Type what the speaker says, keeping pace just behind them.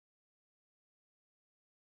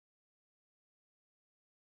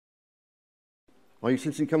Are you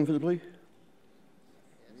sitting comfortably?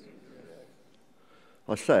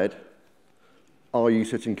 I said, are you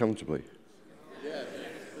sitting comfortably? Yes.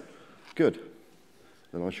 Good.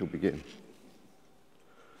 Then I shall begin.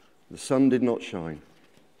 The sun did not shine.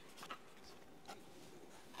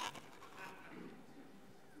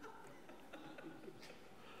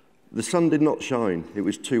 The sun did not shine. It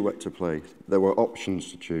was too wet to play. There were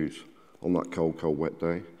options to choose on that cold, cold, wet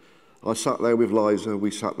day. I sat there with Liza, we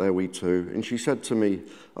sat there, we two, and she said to me,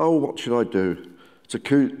 oh, what should I do?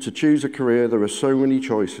 To choose a career, there are so many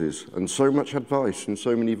choices and so much advice and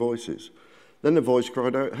so many voices. Then a voice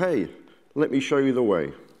cried out, hey, let me show you the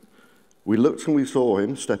way. We looked and we saw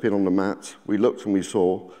him stepping on the mat. We looked and we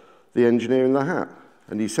saw the engineer in the hat.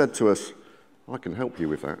 And he said to us, I can help you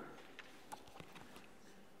with that.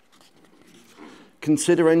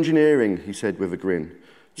 Consider engineering, he said with a grin.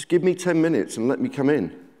 Just give me 10 minutes and let me come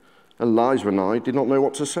in. And Liza and I did not know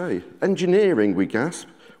what to say. Engineering, we gasped.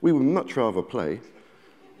 We would much rather play.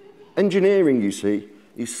 Engineering, you see,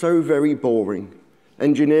 is so very boring.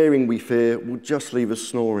 Engineering, we fear, will just leave us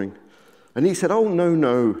snoring. And he said, oh, no,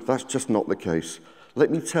 no, that's just not the case. Let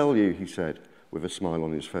me tell you, he said, with a smile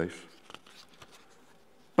on his face.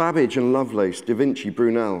 Babbage and Lovelace, Da Vinci,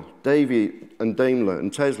 Brunel, Davy and Daimler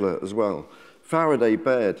and Tesla as well. Faraday,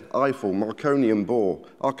 Baird, Eiffel, Marconi and Bohr,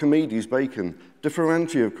 Archimedes, Bacon, De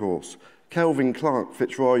Ferranti, of course, Kelvin, Clark,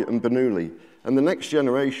 Fitzroy and Bernoulli. And the next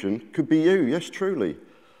generation could be you, yes, truly.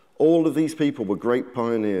 All of these people were great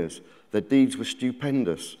pioneers. Their deeds were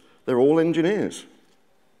stupendous. They're all engineers.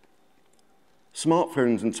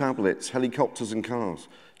 Smartphones and tablets, helicopters and cars,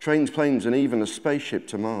 trains, planes, and even a spaceship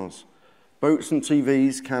to Mars. Boats and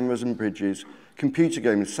TVs, cameras and bridges, computer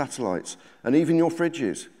games, satellites, and even your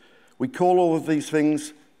fridges. We call all of these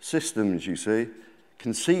things systems, you see,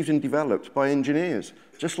 conceived and developed by engineers,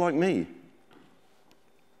 just like me.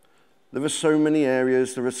 There are so many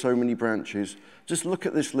areas, there are so many branches. Just look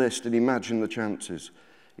at this list and imagine the chances.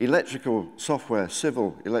 Electrical, software,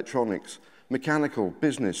 civil, electronics, mechanical,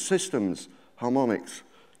 business, systems, harmonics,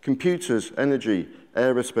 computers, energy,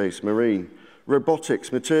 aerospace, marine,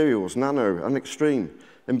 robotics, materials, nano and extreme,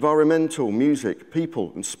 environmental, music,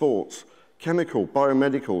 people and sports, chemical,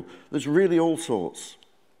 biomedical. There's really all sorts.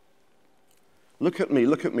 Look at me,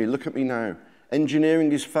 look at me, look at me now.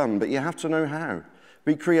 Engineering is fun, but you have to know how.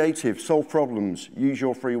 Be creative, solve problems, use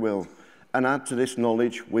your free will, and add to this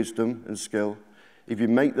knowledge, wisdom, and skill. If you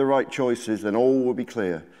make the right choices, then all will be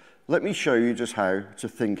clear. Let me show you just how to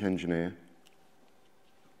think engineer.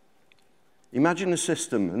 Imagine the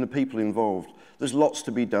system and the people involved. There's lots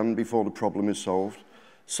to be done before the problem is solved.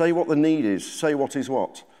 Say what the need is, say what is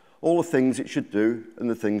what. All the things it should do and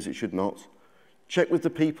the things it should not. Check with the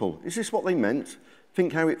people. Is this what they meant?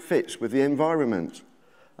 Think how it fits with the environment.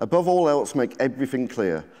 Above all else, make everything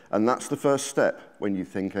clear, and that's the first step when you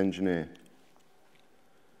think engineer.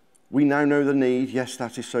 We now know the need, yes,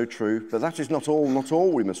 that is so true, but that is not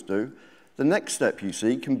all we must do. The next step, you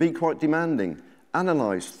see, can be quite demanding.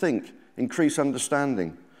 Analyze, think, increase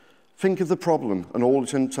understanding. Think of the problem and all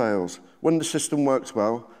it entails, when the system works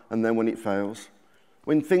well and then when it fails.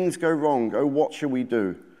 When things go wrong, oh, what shall we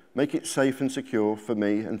do? Make it safe and secure for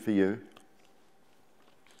me and for you.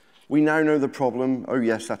 We now know the problem, oh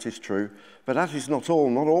yes, that is true, but that is not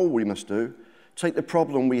all we must do. Take the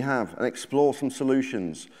problem we have and explore some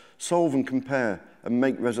solutions, solve and compare and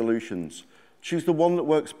make resolutions. Choose the one that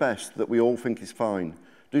works best, that we all think is fine.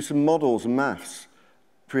 Do some models and maths,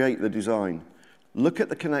 create the design. Look at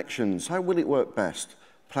the connections, how will it work best?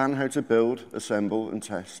 Plan how to build, assemble and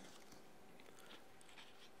test.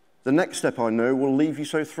 The next step I know will leave you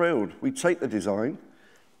so thrilled. We take the design,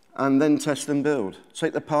 and then test and build.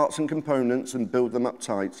 Take the parts and components and build them up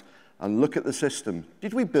tight, and look at the system.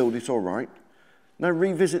 Did we build it all right? Now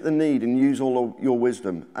revisit the need and use all your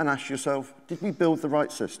wisdom, and ask yourself, did we build the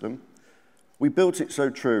right system? We built it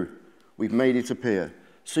so true, we've made it appear.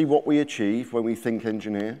 See what we achieve when we think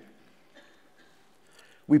engineer.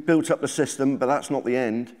 We've built up the system, but that's not the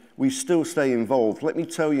end. We still stay involved. Let me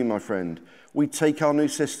tell you, my friend, we take our new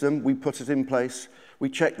system, we put it in place, we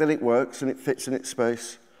check that it works and it fits in its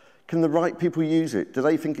space. Can the right people use it? Do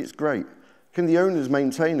they think it's great? Can the owners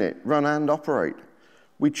maintain it, run and operate?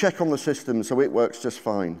 We check on the system so it works just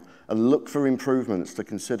fine and look for improvements to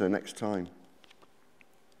consider next time.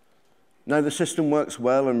 Now the system works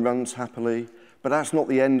well and runs happily, but that's not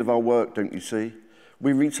the end of our work, don't you see?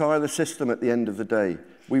 We retire the system at the end of the day.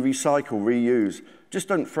 We recycle, reuse, just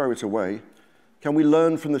don't throw it away. Can we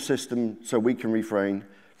learn from the system so we can refrain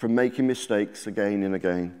from making mistakes again and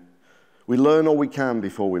again? We learn all we can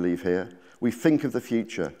before we leave here. We think of the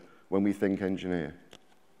future when we think engineer.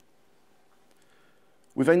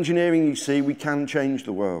 With engineering, you see, we can change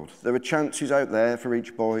the world. There are chances out there for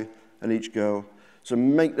each boy and each girl, so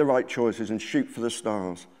make the right choices and shoot for the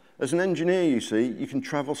stars. As an engineer, you see, you can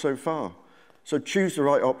travel so far. So choose the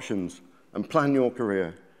right options and plan your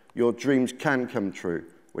career. Your dreams can come true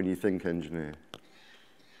when you think engineer.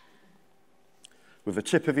 With a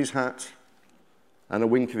tip of his hat and a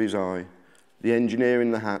wink of his eye, the engineer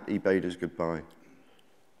in the hat, he bade us goodbye.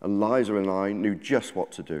 And Liza and I knew just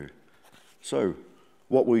what to do. So,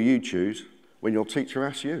 what will you choose when your teacher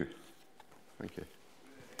asks you? Thank you.